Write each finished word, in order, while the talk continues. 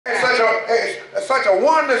such a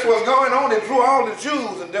oneness was going on, it drew all the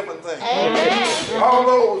Jews and different things. Amen. All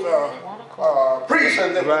those priests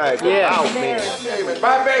and different things. Yeah. Amen.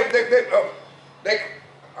 My baby, they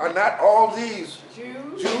are not all these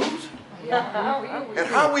Jews. And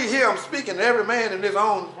how we hear them speaking, every man in his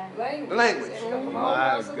own language.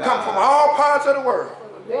 Come from all parts of the world.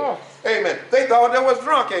 Amen. They thought they was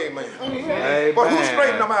drunk, amen. But who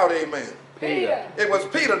straightened them out, amen? Peter. It was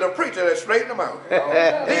Peter, the preacher, that straightened them out.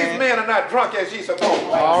 These men are not drunk as ye suppose.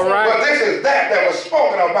 All right. But this is that was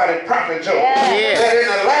spoken about in Prophet Joel. That in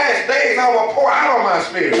the last days I will pour out of my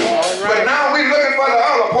spirit. But now we're looking for the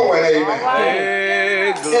other pouring,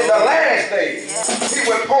 amen. In the last days, he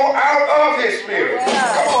would pour out of his spirit.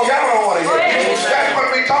 Come on, y'all don't want to hear it. That's what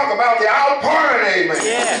we talk about, the outpouring, amen.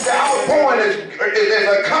 The outpouring is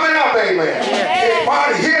coming up, amen. It's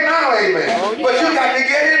part here now, amen. But you got to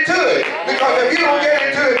get into it. Because if you don't get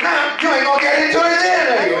into it now, you ain't going to get into it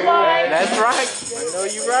then, amen. That's right. I know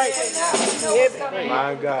you're right.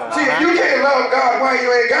 My God. See, if you can't love God while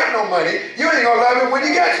you ain't got no money, you ain't going to love him when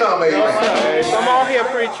you get some, amen. Come on here,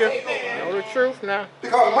 preacher. Know the truth now.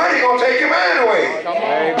 Because money going to take your mind away. Come on.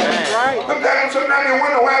 That's right. Sometimes you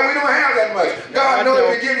wonder why we don't have that much. God knows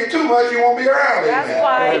if he give you too much, you won't be around, amen. That's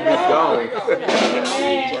why.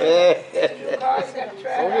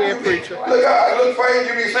 Go ahead, preacher. Look, I look for you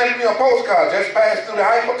to be sending me a postcard. Just pass through the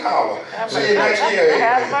Eiffel Tower. See you next year,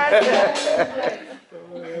 amen.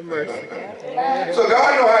 So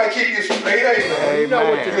God knows how to keep you straight, amen. You know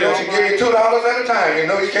what to do. She give you $2 at a time. You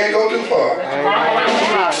know you can't go too far.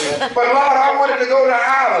 But Lord, I wanted to go to the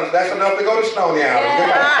islands. That's enough to go to Stony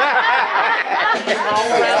Island.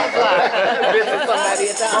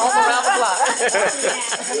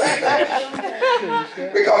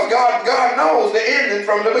 Because God knows the ending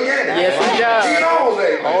from the beginning. Yes, he does. He knows,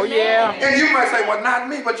 amen. Oh, yeah. And you might say, well, not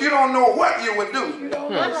me, but you don't know what you would do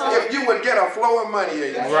if you would get a flow of money,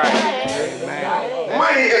 amen. Right. Amen.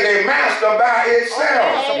 Money is a master by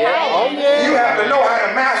itself. Oh, yeah. You have to know how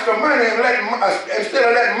to master money and instead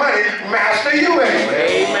of letting money master you, amen.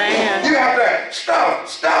 Amen. You have to,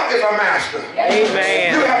 stuff is a master.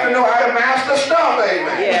 Amen. You have to know how to master stuff,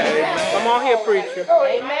 amen. Yeah. Come on here, preacher.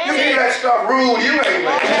 Amen. You can't let stuff rule you,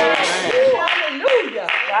 amen. Hallelujah.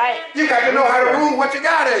 Right. You got to know how to rule what you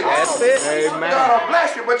got, amen. That's it. Amen. God will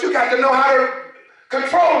bless you, but you got to know how to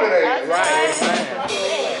control it, amen. Right.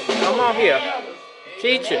 Come on here.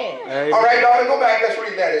 Teach it. All right, daughter, go back. Let's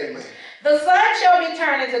read that, amen. The sun shall be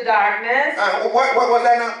turned into darkness. What was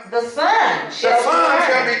that now? The sun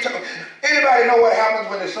shall be turned. Anybody know what happens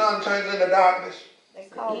when the sun turns into darkness? They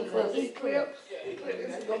call it eclipse.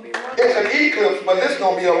 It's an eclipse, but this is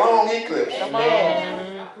going to be a long eclipse.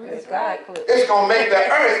 It's going to make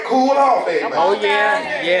the earth cool off, amen. Oh,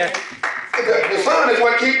 yeah. Yeah. The sun is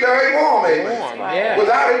what keeps the earth warm, amen. Yeah.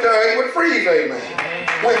 Without it, the earth would freeze, amen.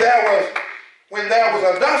 When there was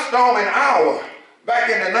a dust storm in Iowa back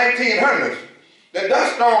in the 1900s, the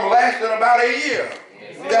dust storm lasted about a year.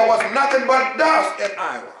 There was nothing but dust in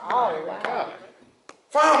Iowa. Oh, wow.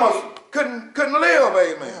 Farmers couldn't live,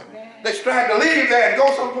 amen. They tried to leave there and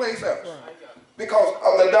go someplace else because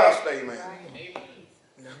of the dust, amen.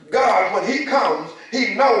 God, when he comes,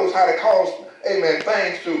 he knows how to cause, amen,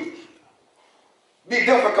 things to be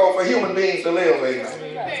difficult for human beings to live, amen.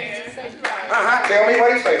 Tell me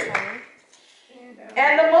what he says.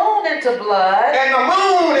 And the moon into blood. And the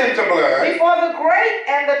moon into blood. Before the great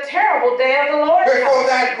and the terrible day of the Lord. Before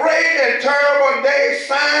that great and terrible day,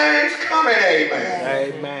 signs coming,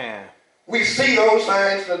 amen. Amen. We see those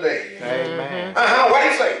signs today. Amen. What do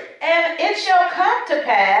you say? And it shall come to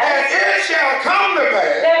pass. And it shall come to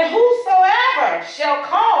pass. That whosoever shall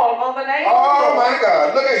call on the name of the Lord. Oh my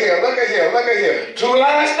God. Look at here, look at here, look at here. 2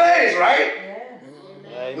 last days, right?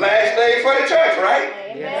 Yeah. Last days for the church, right?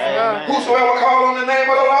 Yeah. Whosoever call on the name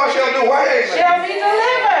of the Lord shall do what, amen? Shall be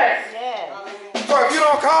delivered. So if you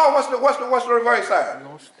don't call, what's the reverse side?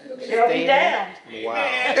 Shall be damned. Wow.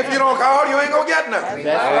 If you don't call, you ain't gonna get nothing.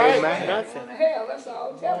 That's right. Nothing. Hell, that's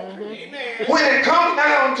all telling you. When it comes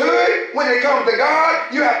down to it, when it comes to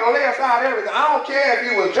God, you have to lay aside everything. I don't care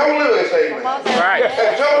if you was Joe Lewis, amen. Right.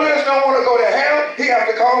 If Joe Lewis don't want to go to hell, he has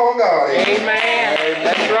to call on God. Amen.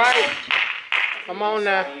 That's right. Come on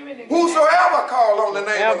now. Whosoever call on the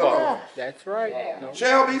name of the Lord. That's right.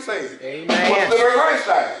 Shall be saved. Amen. What's the reverse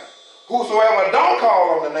side? Whosoever don't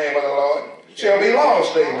call on the name of the Lord shall be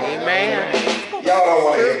lost, amen. Amen. Y'all don't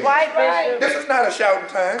want to hear Right. this is not a shouting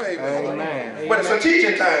time, amen. Amen. But it's a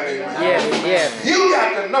teaching time, amen. Yes, yes. You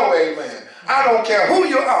got to know, amen. I don't care who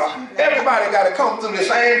you are. Everybody got to come through the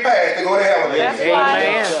same path to go to heaven, amen.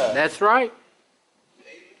 Amen. That's right.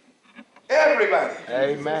 Everybody.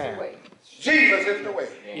 Amen. Jesus is the way.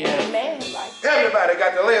 Yes. Everybody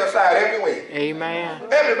lay aside every weight. Amen.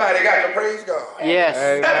 Everybody got to praise God. Yes.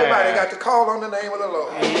 Everybody got to call on the name of the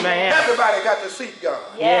Lord. Amen. Everybody got to seek God.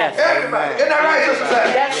 Yes. Everybody. Isn't that right, Sister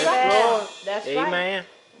Sally? Yes, Lord. That's Amen.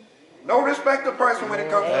 No respect to person when it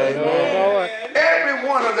comes to Amen. praise. Lord. Every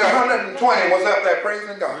one of the 120 was up there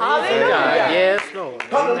praising God. Hallelujah. Yes, Lord.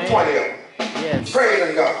 120 of them. Yes.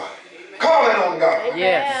 Praising God. Calling on God.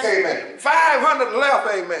 Yes. Amen. 500 left,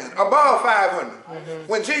 amen. Above 500.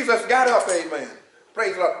 When Jesus got up, amen.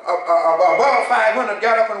 Praise the Lord. Above 500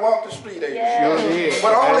 got up and walked the street, amen. Sure did.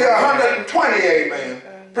 But only 120, amen.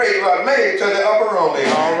 Praise the Lord, made it to the upper room,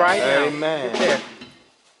 amen. All right now. Amen.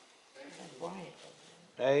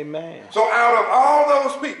 Amen. So out of all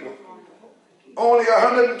those people, only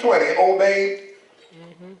 120 obeyed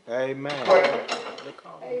Amen.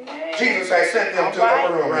 what Jesus had sent them to the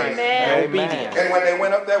upper room. Right. Amen. Obedience. And when they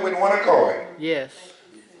went up there with one accord, Yes.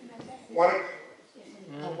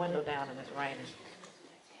 window down and it's raining.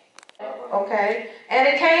 Okay. And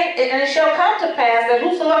it shall come to pass that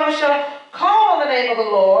whosoever shall call on the name of the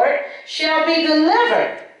Lord shall be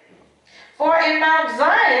delivered. For in Mount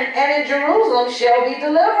Zion and in Jerusalem shall be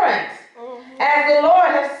deliverance, as the Lord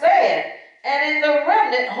hath said, and in the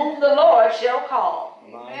remnant whom the Lord shall call.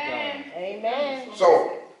 Amen. Amen.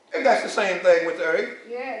 so if that's the same thing with the earth.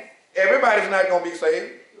 Yes. Everybody's not going to be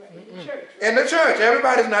saved. In the church,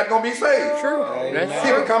 everybody's not going to be saved. True. Amen. That's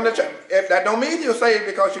People true. come to church. If that don't mean you're saved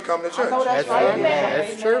because you come to church. That's right.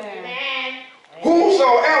 That's true.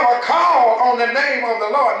 Whosoever call on the name of the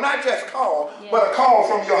Lord, not just call, but a call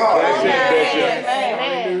from your heart.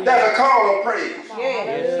 There's a call of praise.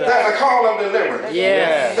 There's a call of deliverance.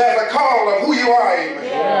 Yes. There's a call of who you are,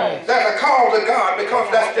 amen. There's a call to God because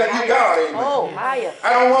that's just you God, amen. Oh, higher. I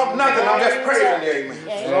don't want nothing, I'm just praising you,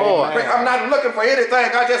 amen. Lord. I'm not looking for anything,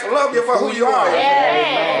 I just love you for who you are,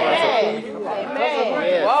 amen.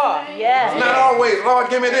 Yes. It's not always, Lord,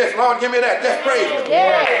 give me this, Lord, give me that. Just praise Him.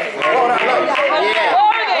 Lord, I love you. Yes.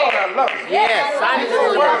 Lord, I love you. Yes.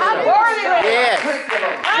 Hallelujah. Yes.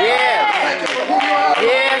 Yes. Thank you for who you are.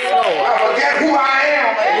 Yes, Lord. I forget who I am,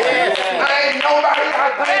 man. Yes. I ain't nobody. I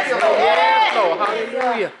thank you, Lord. Yes, Lord.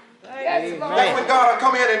 Hallelujah. That's when God will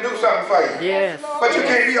come in and do something for you. Yes. But you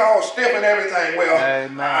can't be all stiff and everything. Well, I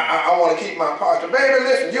want to keep my posture. Baby,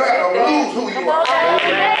 listen, you have to lose who you are.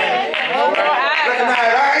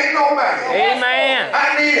 Recognize I ain't nobody. Amen.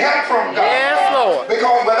 I need help from God. Yes, Lord.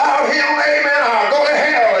 Because without Him, amen, I'll go to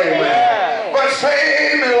hell, amen. But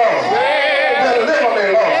save me, Lord. Deliver me,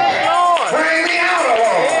 Lord. Bring me out,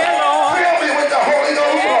 Lord. Fill me with the Holy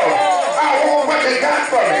Ghost, Lord. I want what you got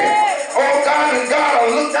for me. Oh, God, and God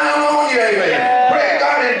will look down on you, amen. Pray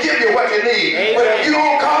God and give you what you need. But if you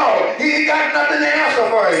don't call, He ain't got nothing to answer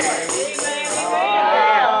for you.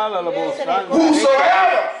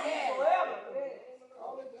 Whosoever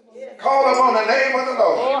call upon the name of the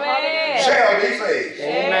Lord shall be saved.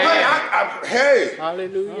 Amen. Hey,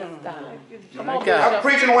 Hallelujah. My I God. was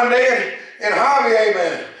preaching one day in Harvey,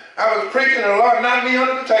 amen. I was preaching and the Lord knocked me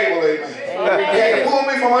under the table, amen. He had to pull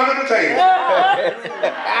me from under the table.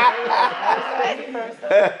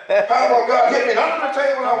 Power of God hit me under the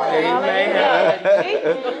table. I went,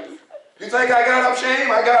 Amen. you think I got up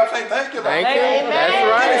shame? I got up saying, thank you, Lord. Thank you. That's Give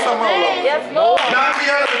me right. some more, Lord. Yes, Lord. Knock me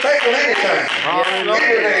under the table anytime.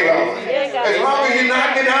 Any day, Lord. As long as you knock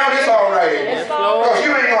me down, it's all right. Yes, Lord. Because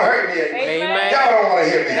you ain't going to hurt me. Amen. Y'all don't want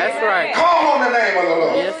to hear me. That's right. Call on the name of the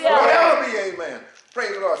Lord. Yes, Lord. Don't ever be, amen.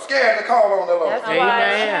 Praise the Lord. Scared to call on the Lord.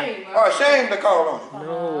 Amen. Or ashamed to call on Him.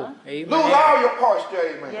 No. Lose Amen. all your posture,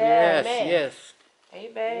 amen. Yes. Yes.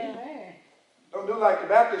 Amen. Don't do like the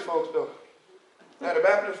Baptist folks do. Now the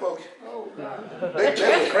Baptist folks, they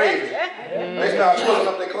were crazy. They started pulling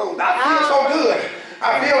up their clothes. I feel so good. I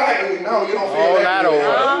feel like, no, you don't feel All that that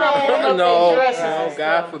good. over. No,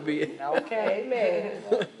 God forbid. Okay. Amen.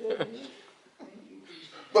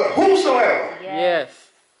 But whosoever Yes.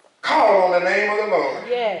 call on the name of the Lord,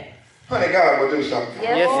 Yeah. honey, God will do something for you.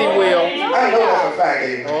 Yes, He will. I know that's a fact,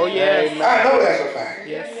 amen. Oh, yes. I know that's a fact.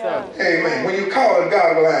 Yes, sir. Amen. When you call Him,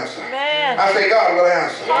 God will answer. Amen. I say God will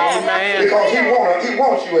answer. Amen. Because He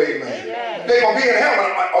wants you, amen. They're going to be in heaven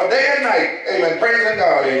or day and night, amen, praising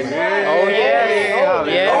God, amen. Oh, yes.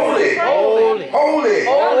 Yes. Holy. Holy. Holy.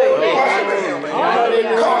 Worshiping Him,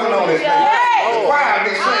 amen. Calling on His name. The choir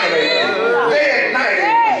be singing, amen. Day and night,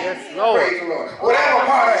 amen. Yes, Lord. Praise the Lord. Whatever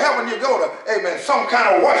part of heaven you go to, amen, some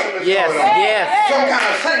kind of worship is Yes. going on. Yes. Some kind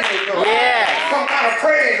of singing is going on. Yes. Some kind of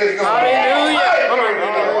praise is going on. Hallelujah.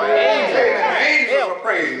 Amen. Angels are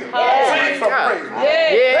praising Him. Saints are praising Him. Day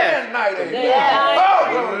Yes. and night, amen. Oh,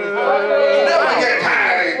 glory to God. Never get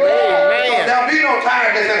tired, amen. Amen. There'll be no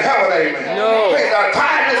tiredness in heaven, amen. No. Praise God.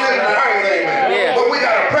 Tiredness is in the earth, amen. Yeah. But we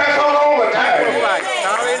got to press on over tiredness. Right.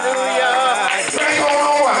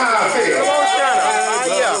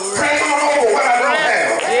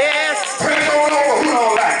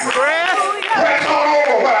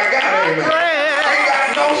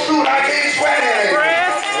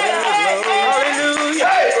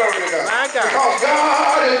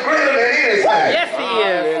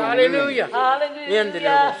 When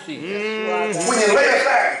you lay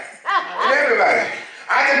aside, and everybody,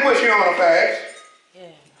 I can put you on a fast.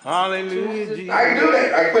 Hallelujah, Jesus. I can do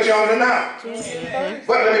that. I can put you on it now.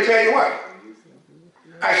 But let me tell you what.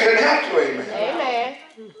 I shouldn't have to, amen. Amen.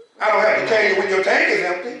 I don't have to tell you when your tank is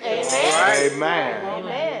empty. Amen. Amen. I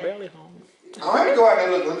don't have to go out there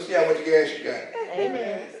and look. Let me see how much gas you got.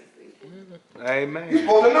 Amen. Amen. You're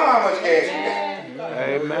supposed to know how much gas you got.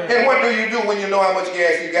 Amen. And what do you do when you know how much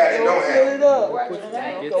gas you got and don't have?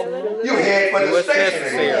 You head for the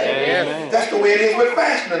station. Amen. That's the way it is with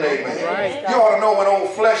fasting, amen. You ought to know when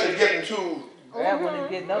old flesh is getting too Out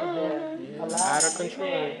of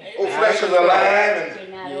control. old flesh is alive and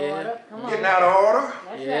getting out of order.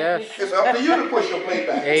 Yes. It's up to you to push your plate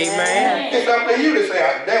back. Amen. It's up to you to say,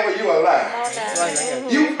 devil, you alive.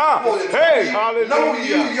 You know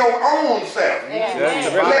your own self.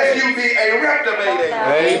 Lest you be a reprobate.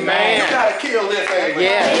 Amen. You got to kill this, amen.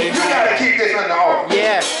 Yes. You got to keep this under order.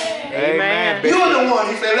 Yes. Amen. You're the one,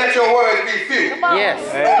 he said, let your words be few. Yes.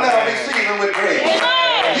 And let them be seasoned with grace.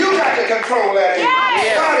 You got to control that.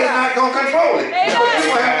 Yes. God is not going to control it. But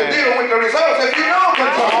you will have to deal with the results if you don't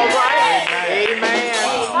control it. All right. Amen.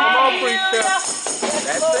 Come on, preacher.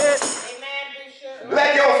 That's it.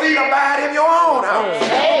 Let your feet abide in your own house.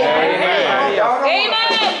 Amen.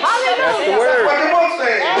 That's the word. What the book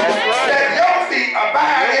says. Let your feet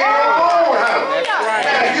abide in your own house.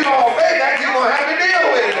 And if you don't obey that, you're going to have to deal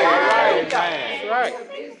with it. That's right.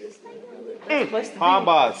 How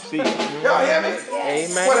about see? Y'all hear me?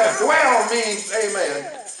 Amen. What a dwell means,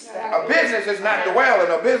 amen. A business is not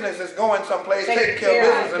dwelling. A business is going someplace, taking care of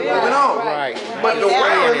business and moving on. Right. But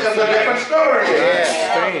dwelling is a different story.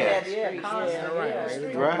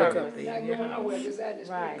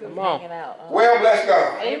 Come on. Well, bless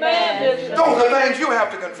God. Amen. Those are things you have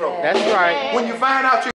to control. That's right. When you find out you